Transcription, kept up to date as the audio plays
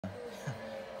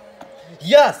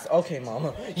Yes! Okay,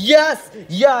 Mama. Yes!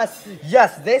 Yes!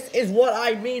 Yes! This is what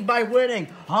I mean by winning!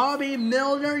 Hobby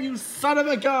Milner, you son of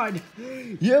a gun!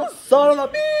 You son of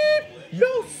a beep!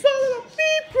 You son of a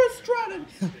beep, Chris Stratton!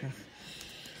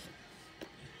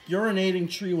 Urinating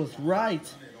tree was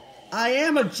right. I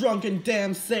am a drunken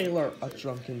damn sailor! A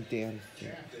drunken damn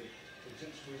sailor.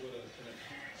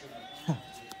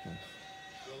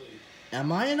 Am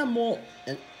I in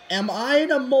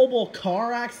a mobile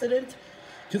car accident?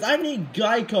 Because I need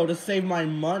Geico to save my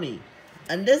money.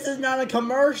 And this is not a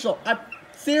commercial. I'm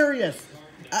serious.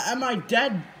 Am I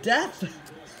death?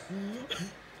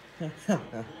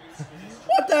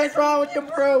 What the heck's wrong with you,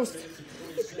 Bruce?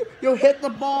 You hit the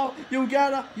ball. You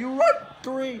run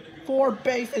 3, 4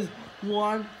 bases.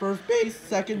 1, first base,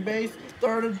 second base,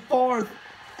 third and fourth.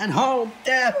 And home.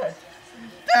 Damn it.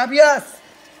 Damn, yes.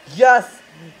 Yes.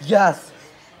 Yes.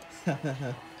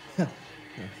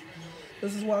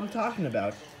 This is what I'm talking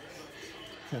about.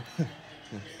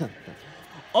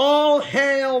 All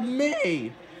hail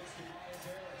me!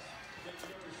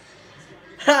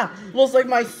 Ha! Looks like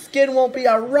my skin won't be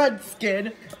a red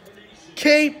skin.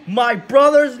 Keep my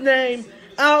brother's name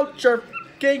out your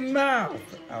freaking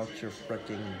mouth. Out your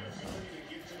freaking mouth.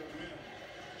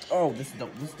 Oh, this is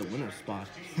the winner spot.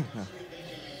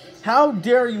 How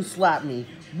dare you slap me,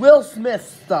 Will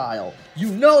Smith style?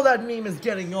 You know that meme is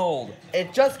getting old.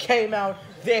 It just came out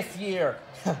this year.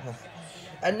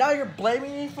 And now you're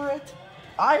blaming me for it?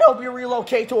 I hope you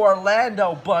relocate to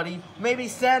Orlando, buddy. Maybe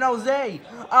San Jose.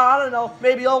 I don't know,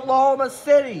 maybe Oklahoma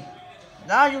City.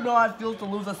 Now you know how it feels to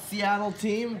lose a Seattle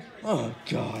team. Oh,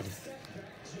 God.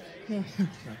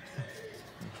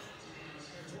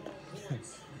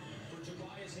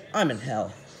 I'm in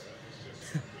hell.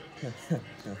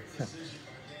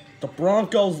 The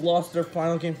Broncos lost their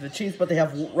final game to the Chiefs, but they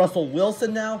have Russell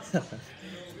Wilson now.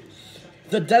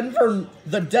 The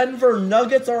Denver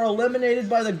Nuggets are eliminated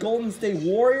by the Golden State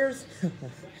Warriors.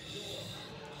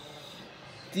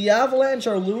 The Avalanche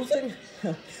are losing.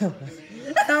 And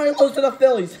now he lose to the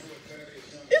Phillies.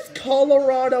 Is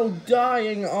Colorado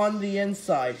dying on the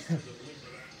inside?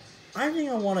 I think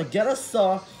I want to get a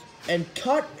saw and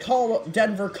cut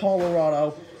Denver,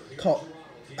 Colorado.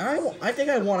 I think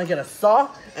I want to get a saw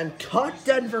and cut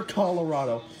Denver,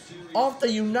 Colorado off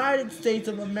the United States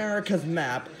of America's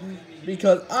map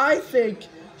because I think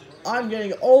I'm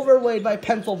getting overlaid by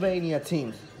Pennsylvania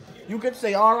teams. You could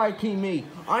say R.I.P. me.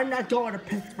 I'm not going to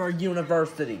Pittsburgh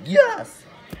University. Yes!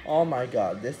 Oh my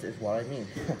God, this is what I mean.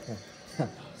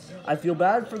 I feel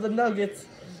bad for the Nuggets,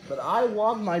 but I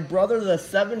want my brother, the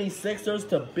 76ers,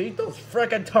 to beat those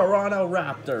frickin' Toronto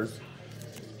Raptors.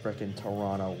 Frickin'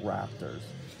 Toronto Raptors.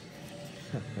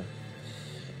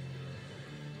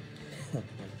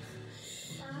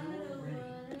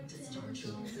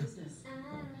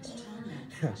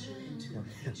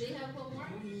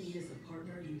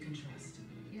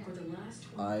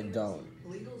 I don't.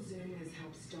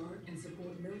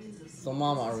 So,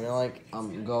 Mama, are we like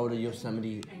go to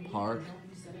Yosemite Park?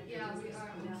 Yeah, we are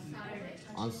on Saturday.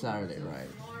 On Saturday, right?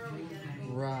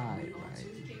 Right.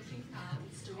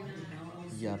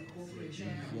 Yep. And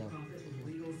then on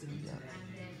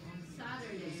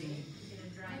Saturday, we're gonna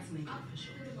drive up to the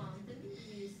mountain to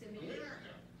Yosemite.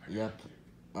 Yep.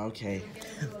 Okay.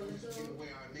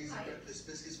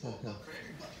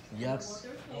 Yep.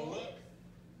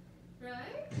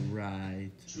 Right? Right.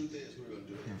 Truth is, we're gonna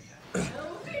do it.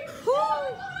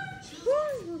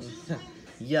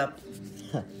 Yep.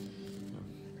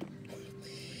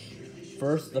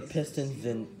 First the Pistons,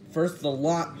 then first the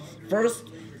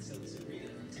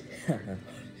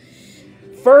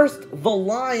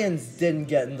Lions didn't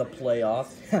get in the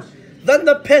playoffs. Then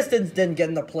the Pistons didn't get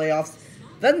in the playoffs.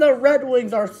 Then the Red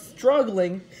Wings are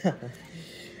struggling.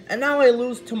 And now I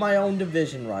lose to my own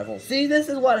division rival. See, this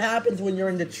is what happens when you're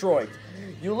in Detroit.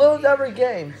 You lose every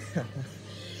game.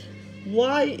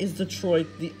 Why is Detroit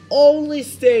the only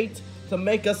state to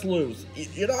make us lose?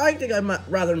 You know, I think I might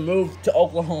rather move to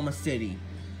Oklahoma City.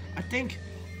 I think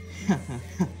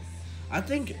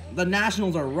the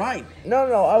Nationals are right. No,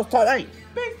 I was talking.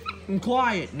 Hey, be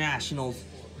quiet, Nationals,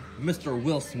 Mr.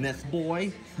 Will Smith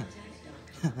boy.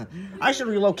 I should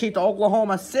relocate to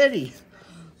Oklahoma City.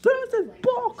 This is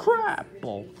bull crap.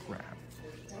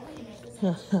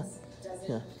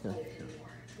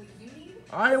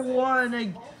 I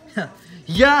won.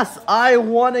 Yes, I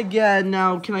won again.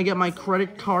 Now, can I get my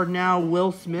credit card now?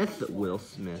 Will Smith.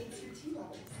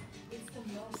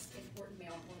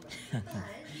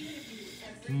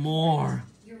 More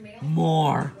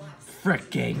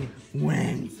freaking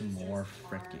wins.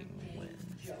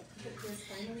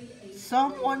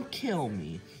 Someone kill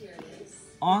me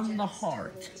on the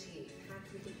heart.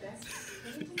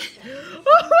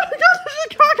 Oh my God, the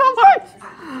Chicago Whites!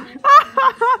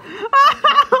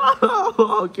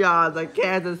 Oh God, the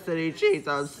Kansas City Chiefs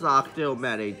have sucked too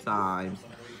many times.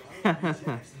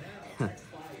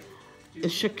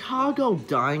 Is Chicago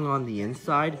dying on the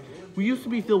inside? We used to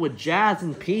be filled with jazz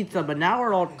and pizza, but now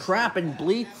we're all crap and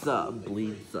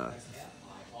bleedza.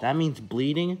 That means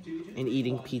bleeding and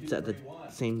eating pizza at the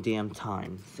same damn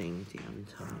time.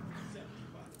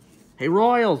 Hey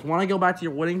Royals, want to go back to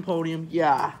your winning podium?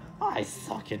 Yeah, I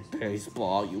suck at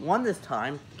baseball. You won this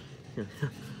time.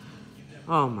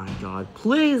 Oh my God!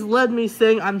 Please let me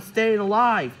sing "I'm Staying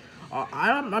Alive."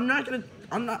 I'm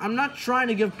not trying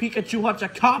to give Pikachu Hutch a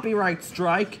copyright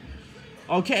strike.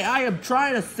 Okay, I am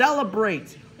trying to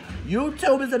celebrate.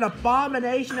 YouTube is an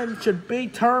abomination and should be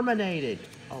terminated.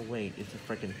 Oh wait, it's a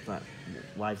freaking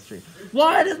live stream.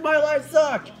 Why does my life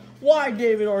suck? Why,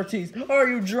 David Ortiz? Are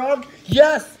you drunk?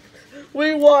 Yes,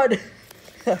 we won.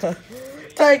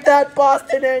 Take that,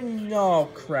 Boston, and oh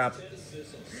crap.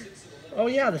 Oh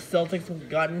yeah, the Celtics have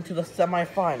gotten into the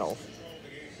semifinals.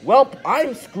 Welp,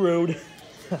 I'm screwed.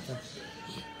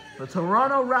 The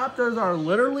Toronto Raptors are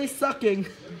literally sucking.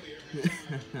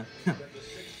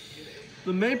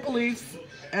 The Maple Leafs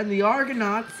and the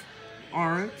Argonauts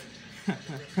aren't. I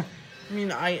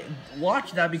mean, I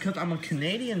watch that because I'm a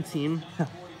Canadian team.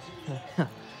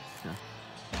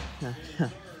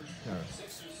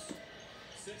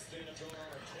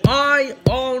 I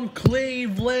own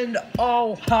Cleveland,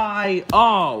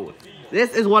 Ohio.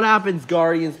 This is what happens,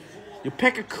 Guardians. You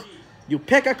pick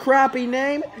a crappy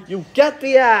name, you get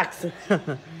the axe.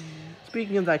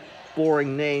 Speaking of that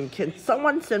boring name, can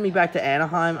someone send me back to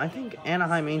Anaheim? I think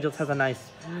Anaheim Angels has a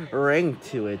nice ring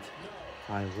to it.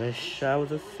 I wish I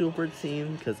was a super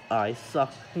team, because I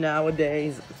suck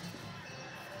nowadays.